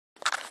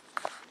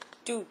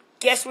Dude,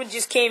 guess what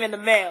just came in the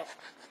mail?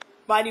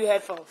 My new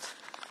headphones.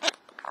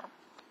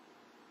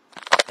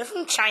 They're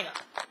from China.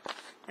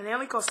 And they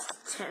only cost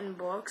 $10.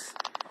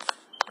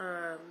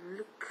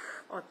 Look,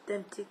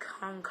 authentic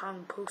Hong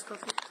Kong post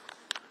office.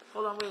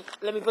 Hold on, wait.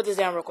 Let me put this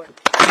down real quick.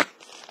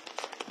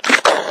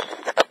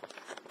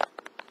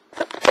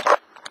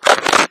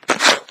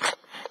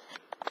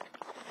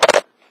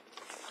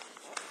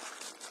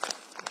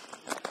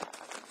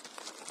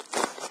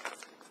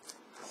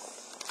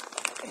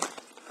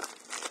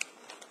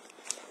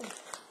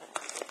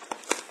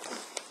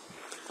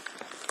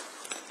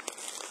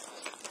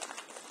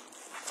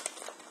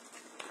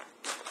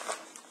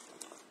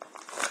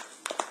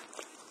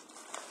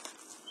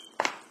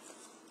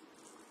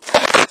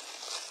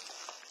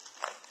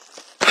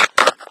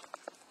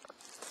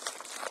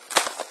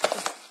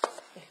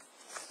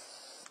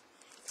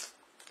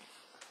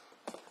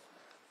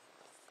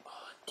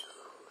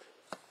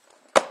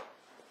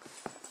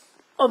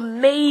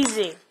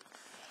 Amazing.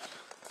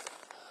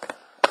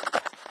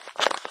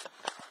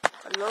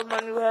 I love my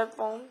new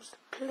headphones.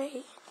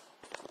 Play.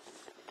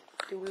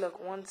 Dude,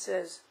 look, one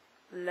says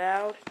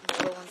loud, the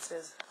other one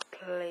says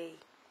play.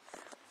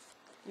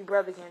 You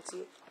probably can't see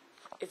it.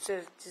 It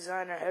says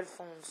designer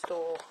headphone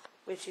store,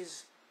 which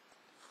is,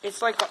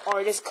 it's like an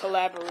artist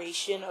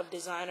collaboration of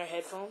designer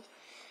headphones.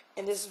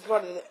 And this is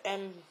part of the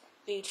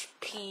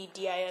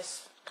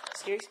MHPDIS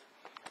series.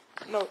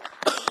 No,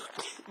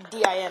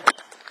 DIN.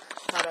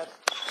 My bad.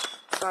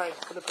 Sorry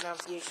for the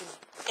pronunciation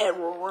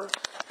error.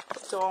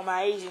 To all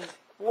my Asians,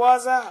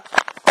 what's up?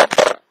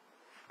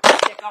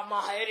 Check out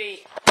my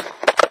hoodie.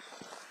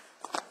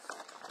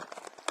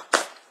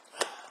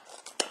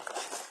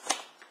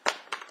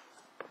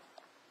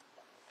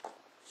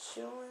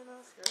 Showing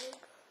off your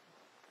haircut.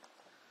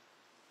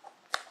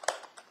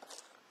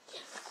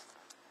 Yes.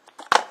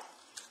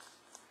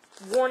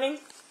 Warning,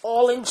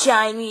 all in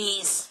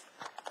Chinese.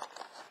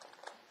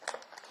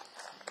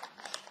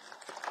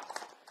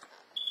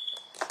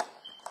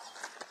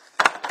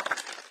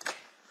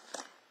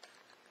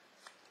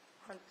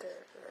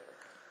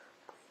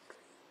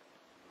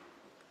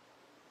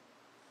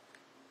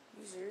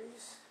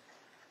 Users.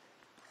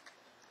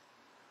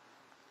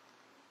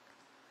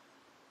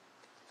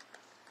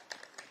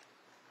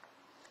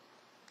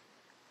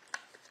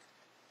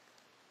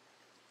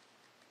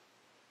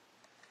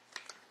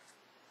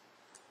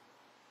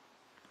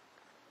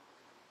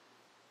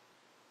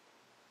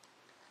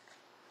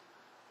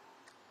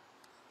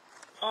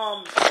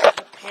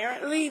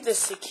 Apparently the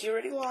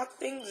security lock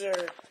things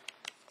are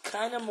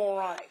kind of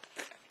moronic.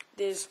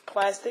 There's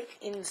plastic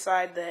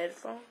inside the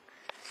headphone,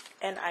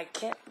 and I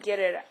can't get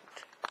it out.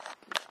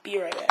 Be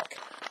right back.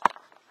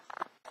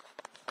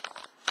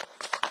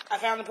 I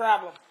found the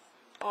problem.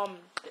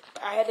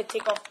 I had to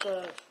take off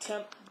the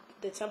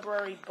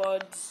temporary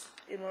buds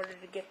in order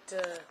to get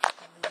to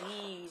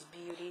these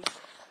beauties,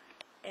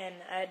 and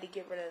I had to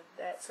get rid of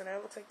that. So now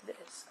it looks like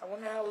this. I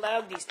wonder how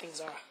loud these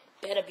things are.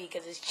 Better be,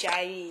 because it's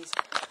Chinese.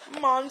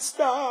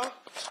 Monster.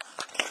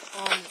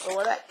 So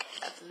with that,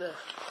 after the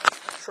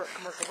short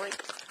commercial break,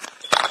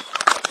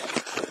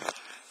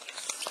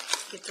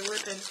 get to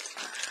ripping.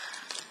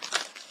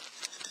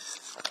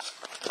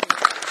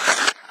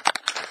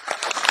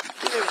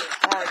 It's really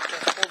hard to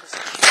hold this in.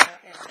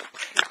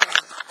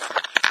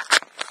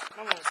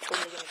 I'm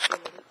totally gonna kill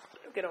it.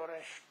 Look at all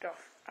that stuff.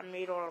 I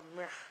made all of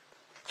mess.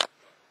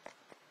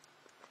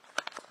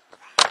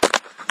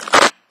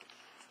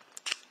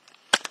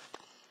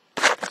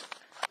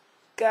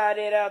 Got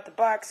it out the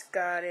box,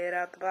 got it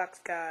out the box,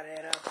 got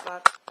it out the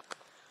box.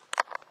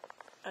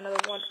 Another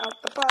one out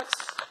the box.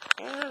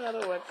 And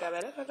another one, got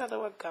it, another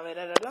one, got it,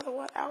 and another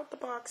one out the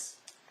box.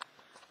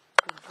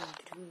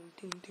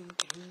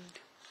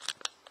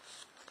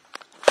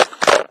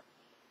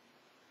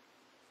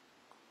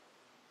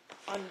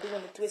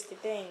 Undoing the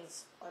twisted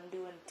things.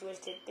 Undoing the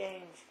twisted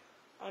things.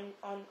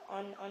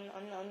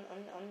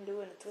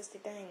 Undoing the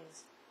twisted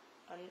things.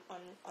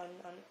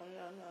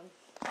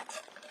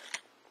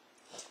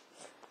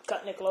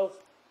 Cutting it close.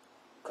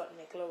 Cutting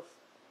it close.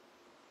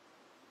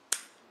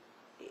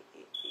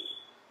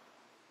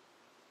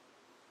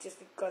 Just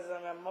because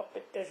I'm a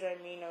Muppet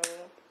doesn't mean I won't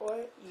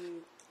support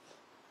you.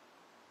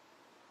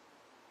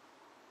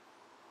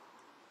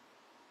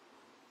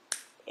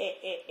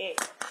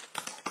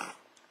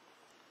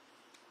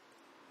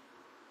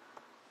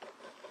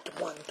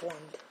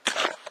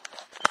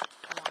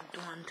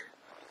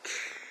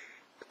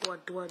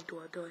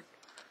 Dwand.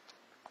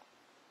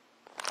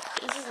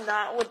 This is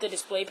not what the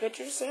display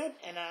picture said,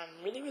 and I'm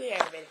really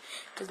aggravated.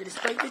 Because the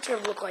display picture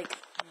looked like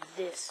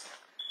this.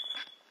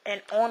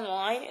 And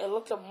online, it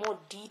looked up more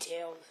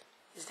detailed.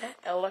 Is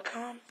that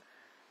elecom?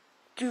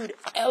 Dude,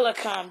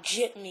 elecom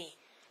jit me.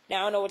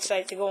 Now I know what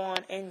site to go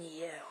on and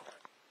yell.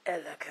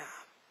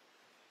 Elecom.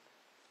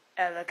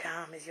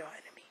 Elecom is your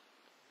enemy.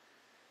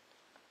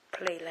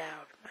 Play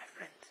loud, my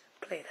friends.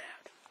 Play loud.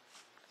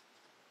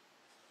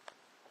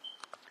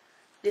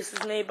 This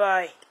was made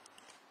by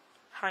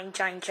Hein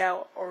Chang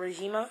Chow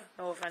Orojima.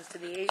 No offense to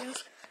the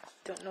Asians.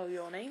 Don't know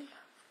your name.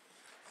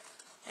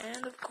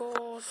 And of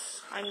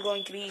course, I'm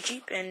going to be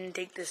cheap and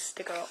take this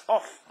sticker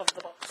off of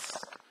the box.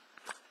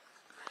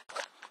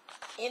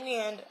 In the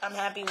end, I'm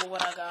happy with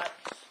what I got.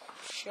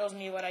 Shows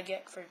me what I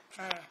get for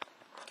trying to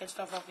get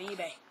stuff off of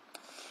eBay.